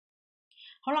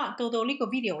好啦，到呢個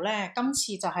video 咧，今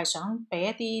次就係想俾一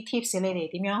啲 tips 你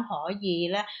哋點樣可以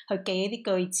咧去記一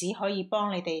啲句子，可以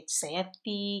幫你哋寫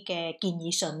一啲嘅建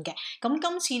議信嘅。咁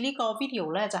今次呢個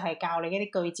video 咧就係教你一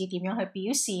啲句子點樣去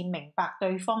表示明白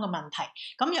對方嘅問題。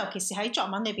咁尤其是喺作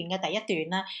文裏邊嘅第一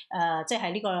段咧，即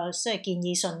係呢個即係建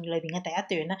議信裏邊嘅第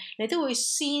一段咧，你都會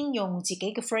先用自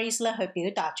己嘅 phrase 咧去表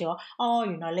達咗，哦，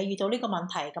原來你遇到呢個問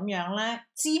題咁樣咧，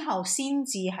之後先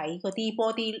至喺嗰啲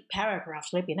body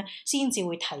paragraphs 裏邊咧，先至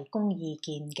會提供意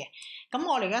見嘅。咁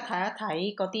我哋而家睇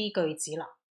一睇嗰啲句子啦。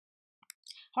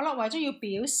好啦，為咗要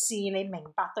表示你明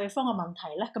白對方嘅問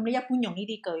題咧，咁你一般用呢啲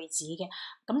句子嘅，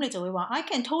咁你就會話 I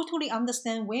can totally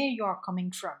understand where you are coming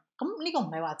from。咁呢個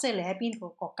唔係話即係你喺邊個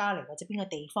國家嚟或者邊個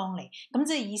地方嚟，咁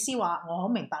即係意思話我好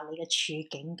明白你嘅處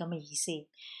境咁嘅意思。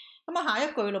咁啊下一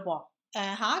句咯噃。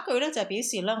下一句咧就表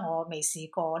示咧我未試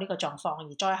過呢個狀況，而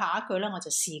再下一句咧我就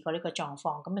試過呢個狀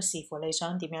況，咁啊視乎你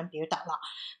想點樣表達啦。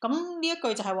咁呢一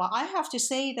句就係話 I have to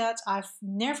say that I've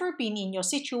never been in your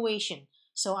situation,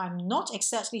 so I'm not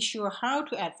exactly sure how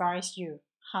to advise you.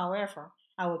 However,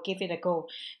 I will give it a go。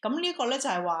咁呢個咧就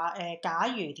係話假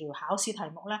如條考試題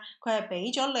目咧，佢係俾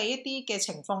咗你一啲嘅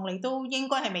情況，你都應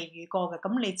該係未遇過嘅，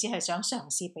咁你只係想嘗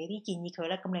試俾啲建議佢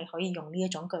咧，咁你可以用呢一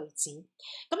種句子。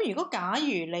咁如果假如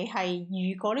你係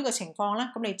遇過呢個情況咧，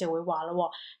咁你就會話啦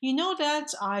，You know that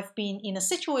I've been in a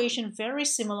situation very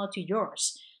similar to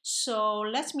yours, so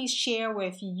let me share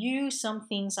with you some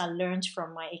things I learned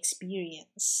from my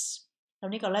experience。咁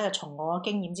呢個咧就從我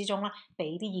經驗之中咧，俾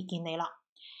啲意見你啦。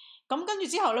咁跟住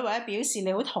之後咧，為咗表示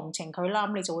你好同情佢啦，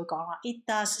咁你就會講啦 It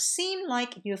does seem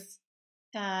like you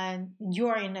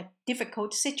are in a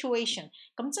difficult situation。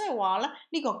咁即係話咧，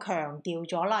呢個強調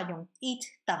咗啦，用 it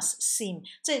does seem，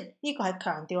 即係呢個係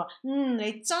強調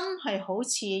你真係好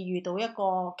似遇到一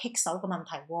個棘手嘅問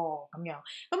題喎咁樣。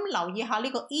咁留意下呢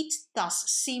個 it does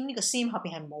seem， 呢個 seem 後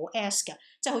邊係冇 s 嘅，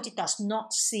即係好似 does not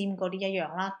seem 嗰啲一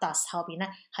樣啦。does 後邊咧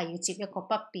係要接一個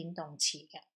不變動詞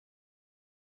嘅。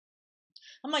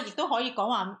咁亦都可以講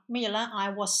話咩嘢咧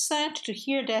I was sad to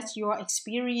hear that you are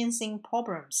experiencing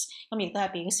problems。咁亦都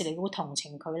係表示你好同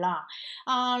情佢啦。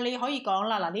你可以講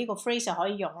啦，嗱呢個 phrase 就可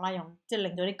以用啦，用即係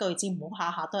令到啲句子唔好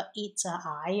下下都係 it 啊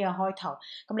I 啊開頭。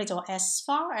咁你就話 As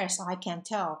far as I can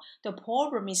tell, the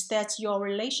problem is that your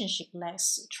relationship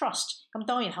lacks trust。咁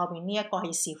當然後邊呢一個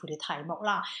係視乎條題目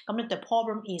啦。咁你 the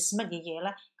problem is 乜嘢嘢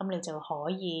咧？咁你就可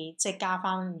以即係加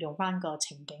翻用翻個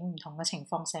情景唔同嘅情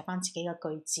況寫翻自己嘅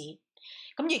句子。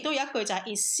咁亦都有一句就係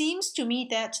It seems to me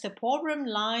that the problem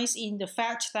lies in the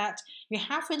fact that you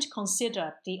haven't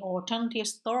considered the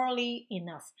alternatives thoroughly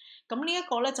enough。咁呢一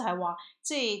個咧就係話，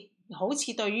即係好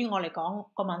似對於我嚟講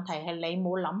個問題係你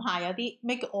冇諗下有啲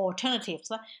咩叫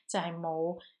alternatives 咧，就係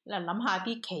冇諗下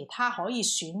啲其他可以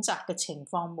選擇嘅情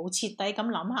況，冇徹底咁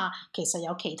諗下其實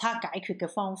有其他解決嘅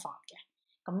方法嘅。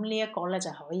咁呢一個咧就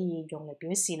可以用嚟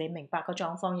表示你明白個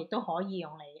狀況，亦都可以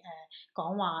用嚟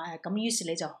講話咁於是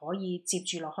你就可以接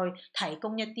住落去提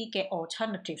供一啲嘅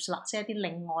alternatives 啦，即係一啲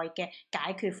另外嘅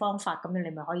解決方法，咁你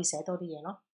咪可以寫多啲嘢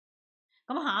咯。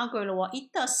咁下一句咯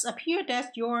It does appear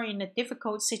that you're in a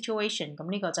difficult situation。咁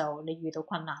呢個就你遇到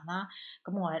困難啦。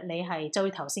咁你係就好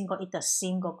似頭先個 It does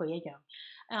seem 嗰句一樣。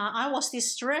I was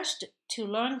distressed to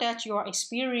learn that you're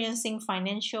experiencing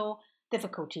financial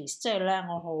difficulties， 即係咧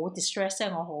我好 distress， 即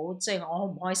係我好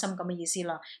唔開心咁嘅意思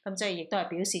啦。咁即係亦都係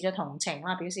表示咗同情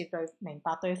啦，表示明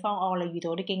白對方你遇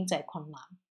到啲經濟困難。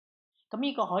咁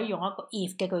呢個可以用一個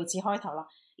if 嘅句子開頭啦。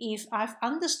If I've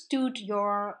understood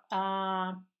your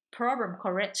problem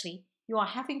correctly, you are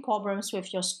having problems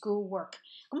with your schoolwork。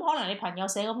咁可能你朋友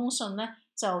寫嗰封信咧，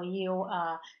就要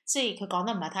即係佢講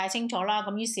得唔係太清楚啦，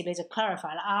咁於是你就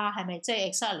clarify 啦，係咪即係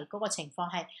exactly 嗰個情況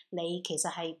係你其實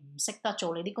係唔識得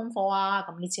做你啲功課啊，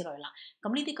咁呢之類啦。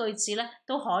咁呢啲句子咧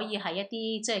都可以係一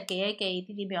啲即係記一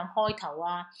記啲點樣開頭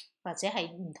啊，或者係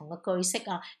唔同嘅句式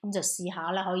啊，咁就試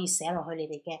下咧可以寫落去你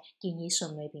哋嘅建議信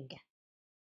裏邊嘅。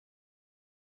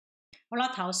好啦，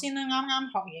頭先咧啱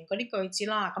啱學完嗰啲句子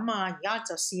啦，咁而家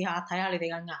就試下睇下你哋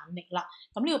嘅眼力啦。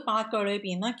咁呢個8句裏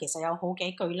邊咧，其實有好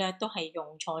幾句咧都係用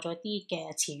錯咗啲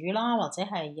嘅詞語啦，或者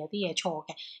係有啲嘢錯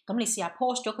嘅。咁你試下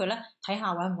pause 咗佢咧，睇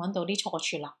下揾唔揾到啲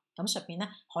錯處啦。咁順便咧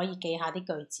可以記下啲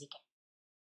句子嘅。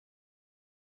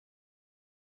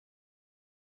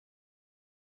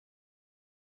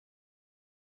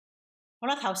好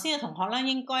啦，頭先嘅同學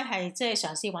咧應該係即係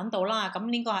嘗試揾到啦。咁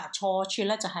應該係錯處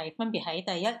咧就係分別喺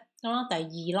第一啦、第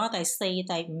二啦、第四、第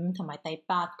5同埋第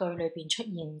8句裏邊出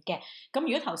現嘅。咁如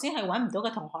果頭先係揾唔到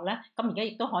嘅同學咧，咁而家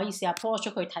亦都可以試下 pause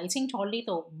咗佢睇清楚呢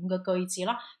度5個句子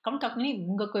啦。咁究竟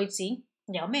呢5個句子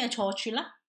有咩錯處咧？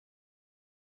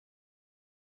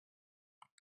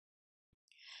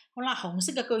好啦，紅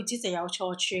色嘅句子就有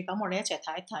錯處，咁我哋一齊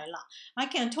睇一睇啦。I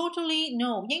can totally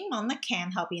know， 英文咧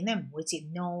can 後邊咧唔會接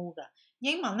know 嘅，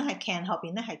英文咧係 can 後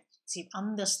邊咧係接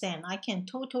understand。I can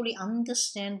totally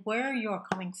understand where you're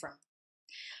coming from。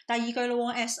第二句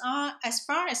咯喎，as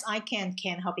far as I can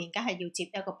後邊梗係要接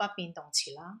一個不變動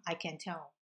詞啦 ，I can tell。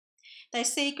第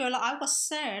四句啦 ，I was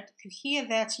sad to hear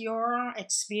that you're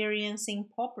experiencing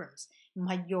problems。唔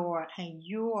係 your 係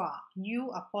you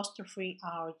apostrophe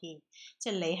re， 即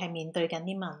係你係面對緊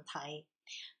啲問題。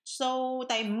So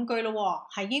第五句咯喎，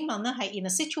係英文咧係 in a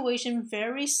situation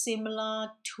very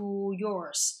similar to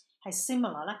yours， 係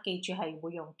similar 啦，記住係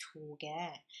會用 to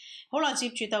嘅。好啦，接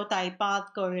住到第八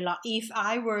句啦 ，If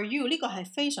I were you 呢個係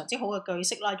非常之好嘅句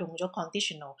式啦，用咗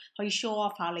conditional 可以 show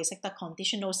off 下你識得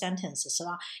conditional sentences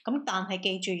啦。咁但係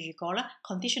記住，如果咧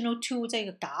conditional to 即係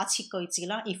個假設句子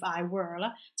啦 ，if I were 咧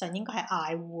就應該係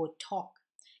I would talk。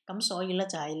咁所以咧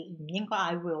就係唔應該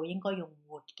I will， 應該用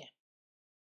would 嘅。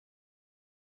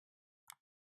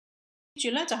接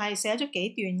住咧就係寫咗幾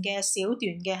段嘅小段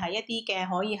嘅係一啲嘅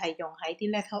可以係用喺啲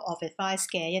letter of advice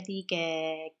嘅一啲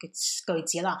嘅句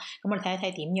子啦。咁我哋睇一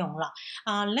睇點用啦。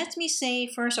Let me say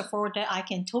first of all that I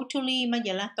can totally 乜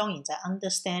嘢咧？當然就係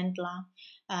understand 啦。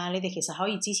你哋其實可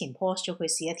以之前 post 咗佢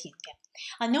試一填嘅。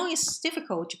I know it's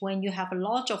difficult when you have a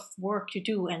lot of work to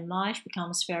do and life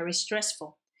becomes very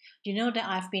stressful. You know that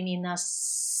I've been in a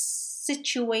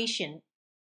situation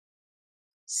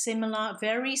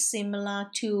very similar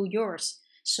to yours.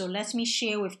 So let me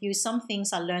share with you some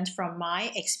things I learned from my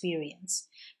experience.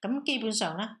 咁基本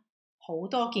上咧，好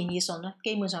多建議信咧，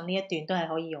基本上呢一段都係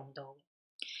可以用到嘅。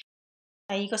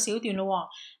第二個小段咯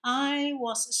，I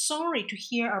was sorry to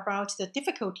hear about the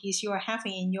difficulties you are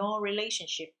having in your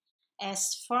relationship.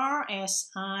 As far as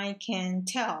I can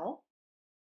tell,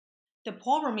 the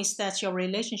problem is that your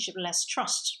relationship lacks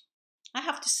trust.I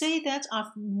have to say that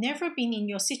I've never been in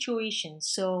your situation,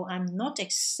 so I'm not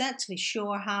exactly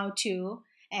sure how to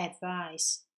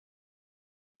advise。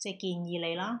即係建議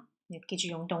你啦，你記住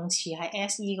用動詞係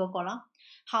SE 嗰個啦。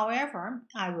However,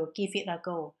 I will give it a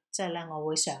go， 即係咧我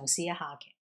會嘗試一下嘅。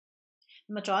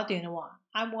咁啊，仲有一段咯喎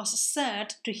I was sad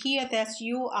to hear that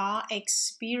you are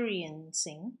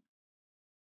experiencing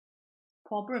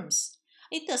problems.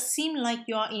 It does seem like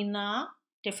you are in a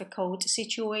difficult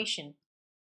situation。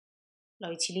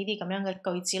類似呢啲咁樣嘅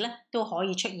句子咧，都可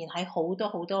以出現喺好多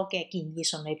好多嘅建議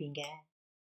信裏邊嘅。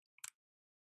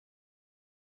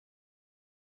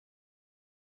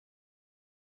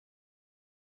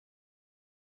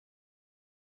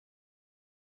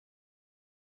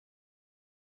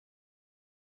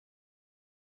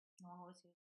我好似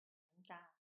咁加。